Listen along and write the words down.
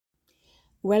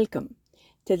Welcome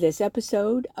to this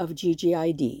episode of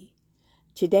GGID.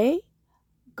 Today,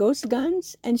 ghost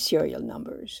guns and serial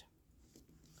numbers.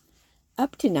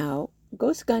 Up to now,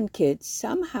 ghost gun kits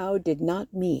somehow did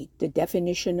not meet the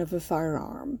definition of a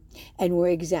firearm and were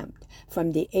exempt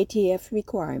from the ATF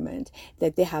requirement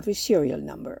that they have a serial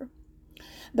number.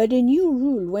 But a new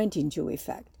rule went into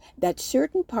effect that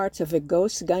certain parts of a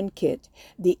ghost gun kit,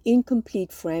 the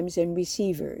incomplete frames and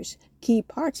receivers, key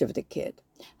parts of the kit,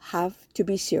 have to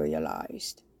be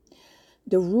serialized.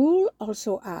 The rule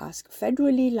also asks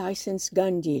federally licensed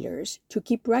gun dealers to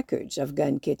keep records of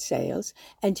gun kit sales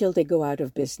until they go out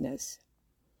of business.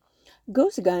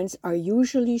 Ghost guns are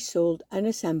usually sold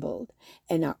unassembled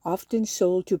and are often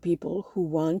sold to people who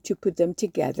want to put them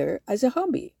together as a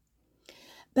hobby.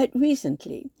 But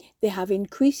recently, they have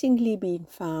increasingly been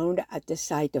found at the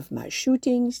site of mass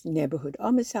shootings, neighborhood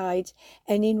homicides,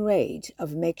 and in raids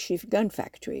of makeshift gun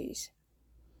factories.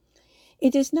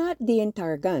 It is not the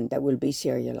entire gun that will be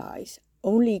serialized,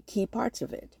 only key parts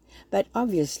of it, but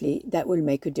obviously that will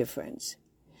make a difference.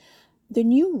 The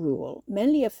new rule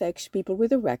mainly affects people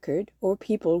with a record or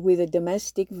people with a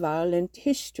domestic violent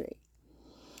history.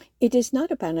 It is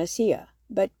not a panacea,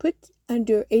 but put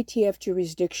under ATF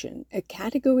jurisdiction a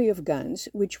category of guns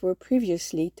which were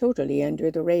previously totally under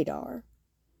the radar.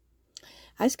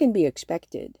 As can be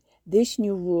expected, this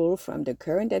new rule from the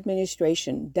current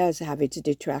administration does have its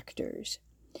detractors.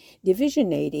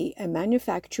 Division 80, a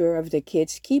manufacturer of the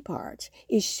kit's key parts,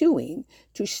 is suing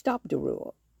to stop the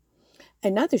rule.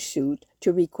 Another suit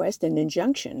to request an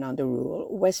injunction on the rule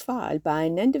was filed by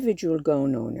an individual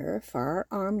gun owner,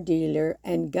 firearm dealer,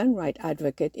 and gun right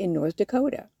advocate in North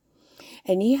Dakota,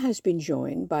 and he has been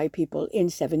joined by people in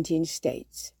 17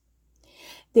 states.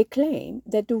 They claim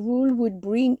that the rule would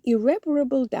bring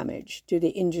irreparable damage to the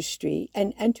industry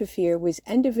and interfere with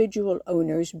individual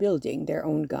owners building their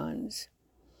own guns.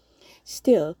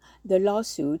 Still, the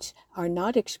lawsuits are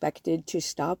not expected to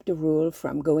stop the rule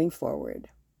from going forward.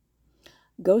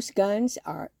 Ghost guns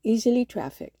are easily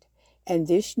trafficked, and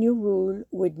this new rule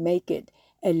would make it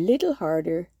a little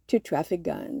harder to traffic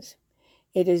guns.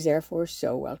 It is therefore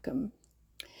so welcome.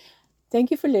 Thank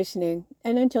you for listening,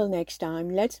 and until next time,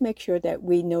 let's make sure that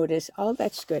we notice all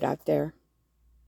that's good out there.